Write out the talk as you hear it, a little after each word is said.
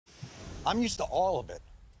I'm used to all of it,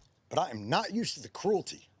 but I am not used to the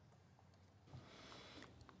cruelty.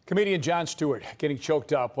 Comedian Jon Stewart getting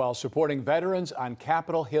choked up while supporting veterans on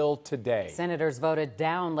Capitol Hill today. Senators voted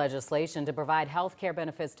down legislation to provide health care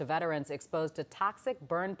benefits to veterans exposed to toxic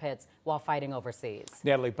burn pits while fighting overseas.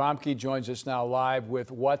 Natalie Bomke joins us now live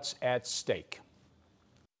with what's at stake.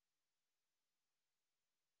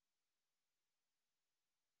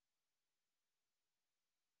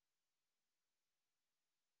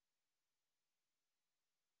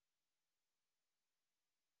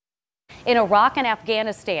 In Iraq and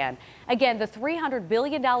Afghanistan, again, the $300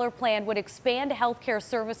 billion plan would expand health care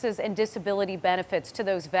services and disability benefits to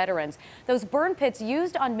those veterans. Those burn pits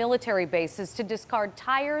used on military bases to discard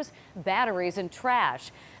tires, batteries, and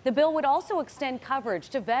trash. The bill would also extend coverage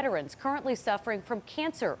to veterans currently suffering from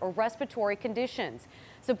cancer or respiratory conditions.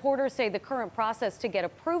 Supporters say the current process to get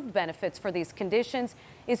approved benefits for these conditions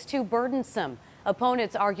is too burdensome.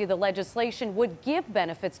 Opponents argue the legislation would give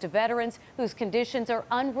benefits to veterans whose conditions are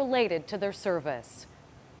unrelated to their service.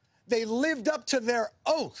 They lived up to their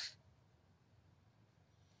oath.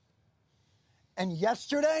 And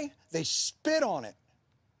yesterday, they spit on it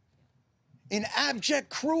in abject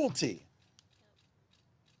cruelty.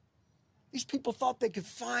 These people thought they could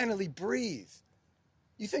finally breathe.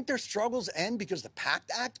 You think their struggles end because the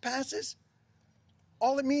PACT Act passes?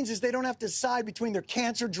 All it means is they don't have to decide between their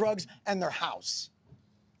cancer drugs and their house.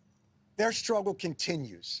 Their struggle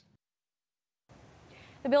continues.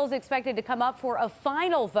 The bill is expected to come up for a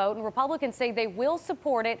final vote, and Republicans say they will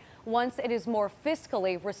support it once it is more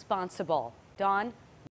fiscally responsible. Dawn?